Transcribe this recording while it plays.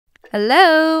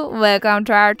Hello, welcome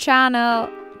to our channel.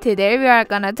 Today we are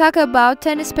gonna talk about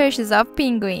 10 species of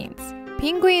penguins.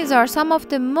 Penguins are some of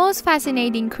the most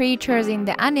fascinating creatures in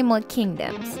the animal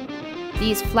kingdoms.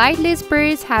 These flightless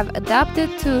birds have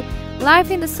adapted to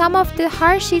life in some of the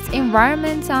harshest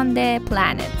environments on the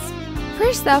planet.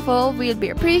 First of all, we'll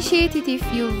be appreciated if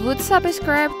you would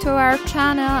subscribe to our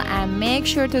channel and make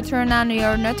sure to turn on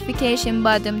your notification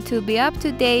button to be up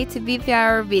to date with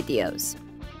our videos.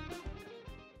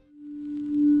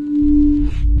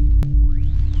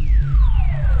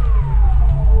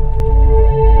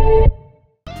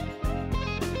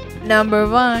 Number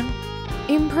 1.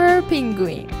 Emperor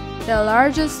penguin, the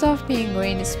largest of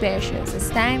penguin species,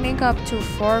 standing up to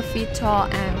 4 feet tall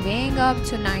and weighing up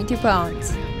to 90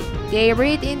 pounds. They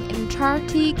breed in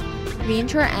Antarctic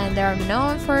winter and are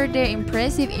known for their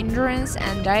impressive endurance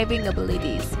and diving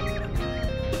abilities.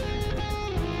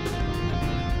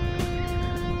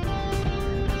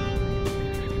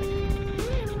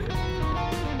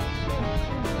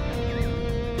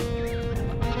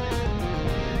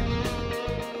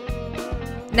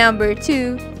 Number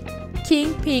 2.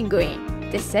 King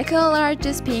penguin, the second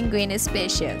largest penguin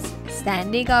species,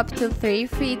 standing up to 3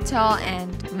 feet tall and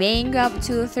weighing up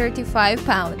to 35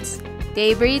 pounds.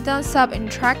 They breed on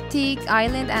subantarctic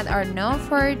islands and are known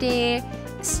for their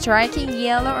striking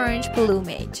yellow-orange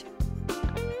plumage.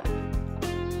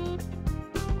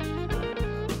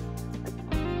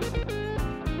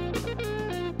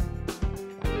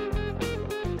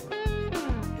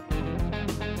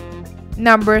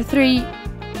 Number 3.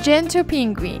 Gentoo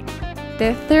penguin,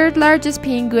 the third largest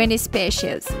penguin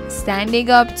species,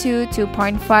 standing up to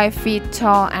 2.5 feet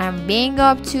tall and weighing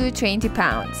up to 20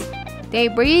 pounds. They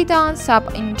breed on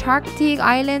subantarctic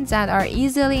islands and are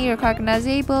easily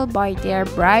recognizable by their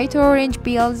bright orange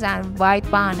bills and white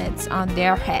bonnets on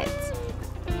their heads.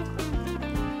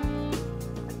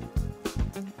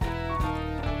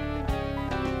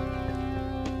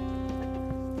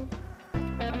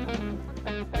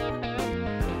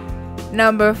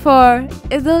 Number 4.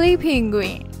 Italy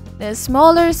penguin, the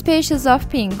smaller species of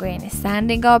penguin,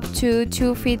 standing up to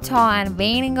 2 feet tall and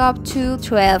weighing up to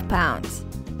 12 pounds.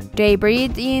 They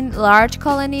breed in large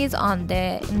colonies on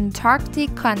the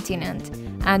Antarctic continent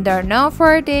and are known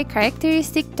for their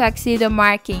characteristic tuxedo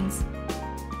markings.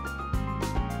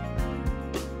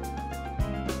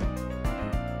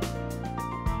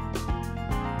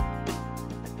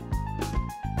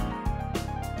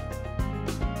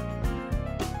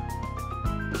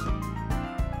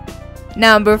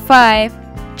 Number 5.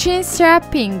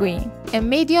 Chinstrap penguin, a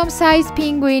medium-sized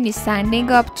penguin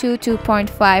standing up to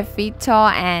 2.5 feet tall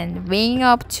and weighing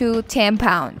up to 10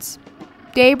 pounds.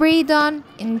 They breed on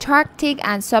Antarctic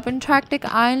and subantarctic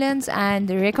islands and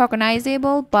are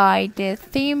recognizable by the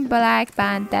thin black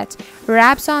band that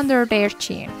wraps under their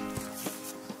chin.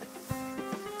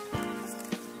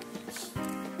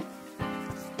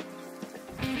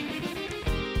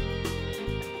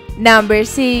 Number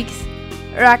 6.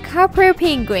 Rockhopper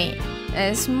penguin,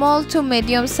 a small to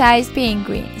medium-sized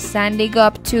penguin, standing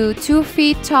up to 2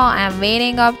 feet tall and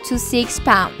weighing up to 6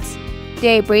 pounds.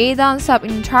 They breed on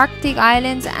subantarctic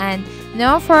islands and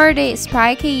known for the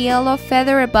spiky yellow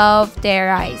feather above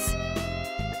their eyes.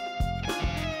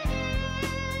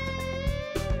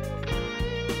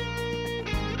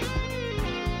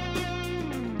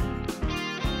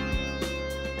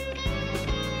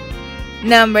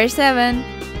 Number 7.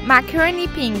 Macaroni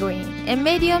penguin, a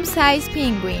medium-sized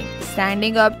penguin,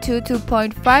 standing up to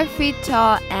 2.5 feet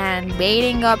tall and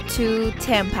weighing up to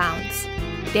 10 pounds.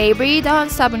 They breed on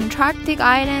subantarctic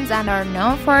islands and are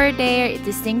known for their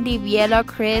distinctive yellow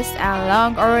crest and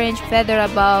long orange feather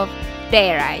above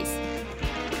their eyes.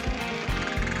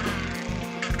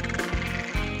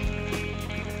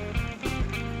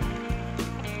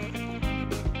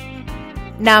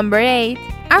 Number 8.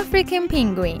 African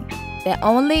penguin, the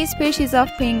only species of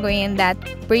penguin that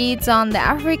breeds on the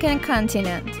African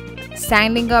continent,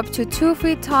 standing up to 2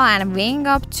 feet tall and weighing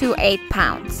up to 8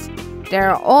 pounds. They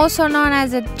are also known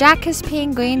as a Jacques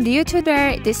penguin due to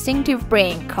their distinctive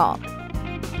brain call.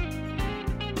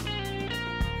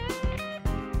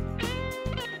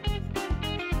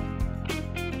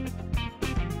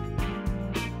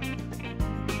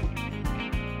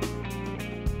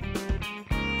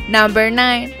 Number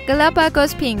 9.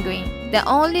 Galapagos penguin, the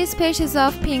only species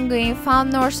of penguin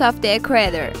found north of the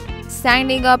equator,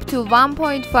 standing up to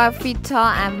 1.5 feet tall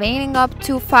and weighing up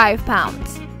to 5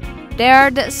 pounds. They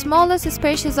are the smallest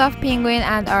species of penguin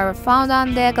and are found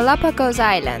on the Galapagos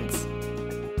Islands.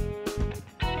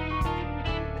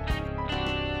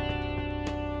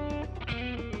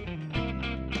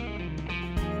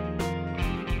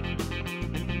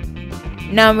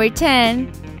 Number 10.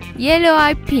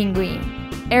 Yellow-eyed penguin.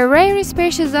 A rare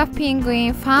species of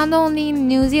penguin found only in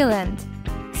New Zealand,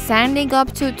 standing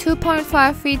up to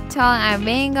 2.5 feet tall and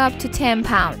weighing up to 10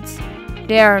 pounds.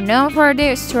 They are known for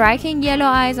their striking yellow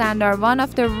eyes and are one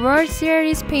of the World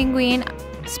Series penguin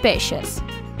species.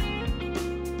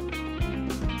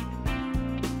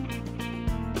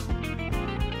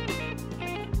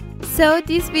 So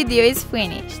this video is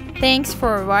finished. Thanks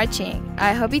for watching.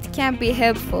 I hope it can be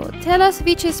helpful. Tell us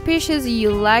which species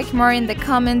you like more in the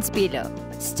comments below.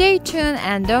 Stay tuned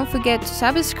and don't forget to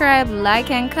subscribe, like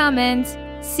and comment.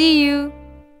 See you!